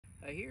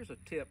Here's a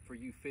tip for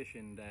you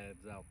fishing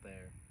dads out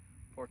there,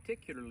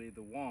 particularly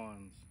the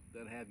ones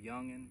that have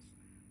youngins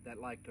that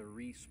like to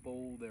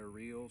re-spool their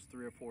reels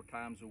 3 or 4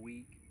 times a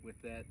week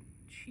with that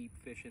cheap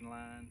fishing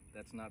line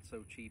that's not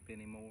so cheap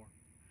anymore.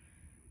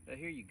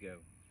 Here you go.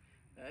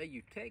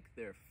 You take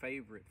their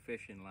favorite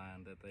fishing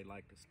line that they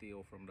like to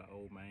steal from the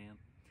old man,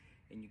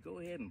 and you go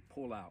ahead and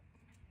pull out,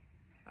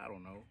 I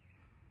don't know,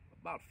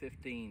 about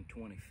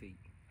 15-20 feet.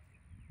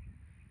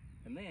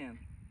 And then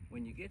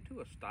when you get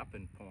to a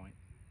stopping point,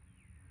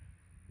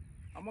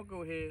 I'm gonna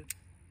go ahead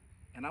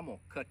and I'm gonna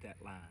cut that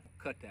line.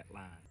 Cut that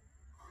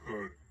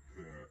line.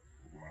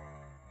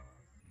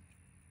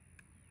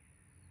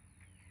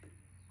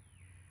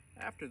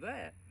 After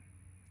that,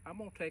 I'm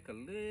gonna take a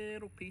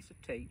little piece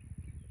of tape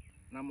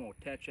and I'm gonna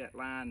attach that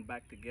line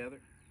back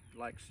together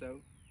like so.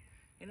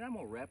 And I'm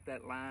gonna wrap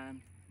that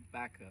line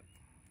back up.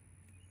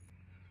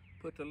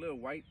 Put the little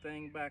white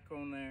thing back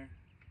on there.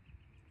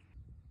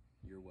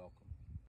 You're welcome.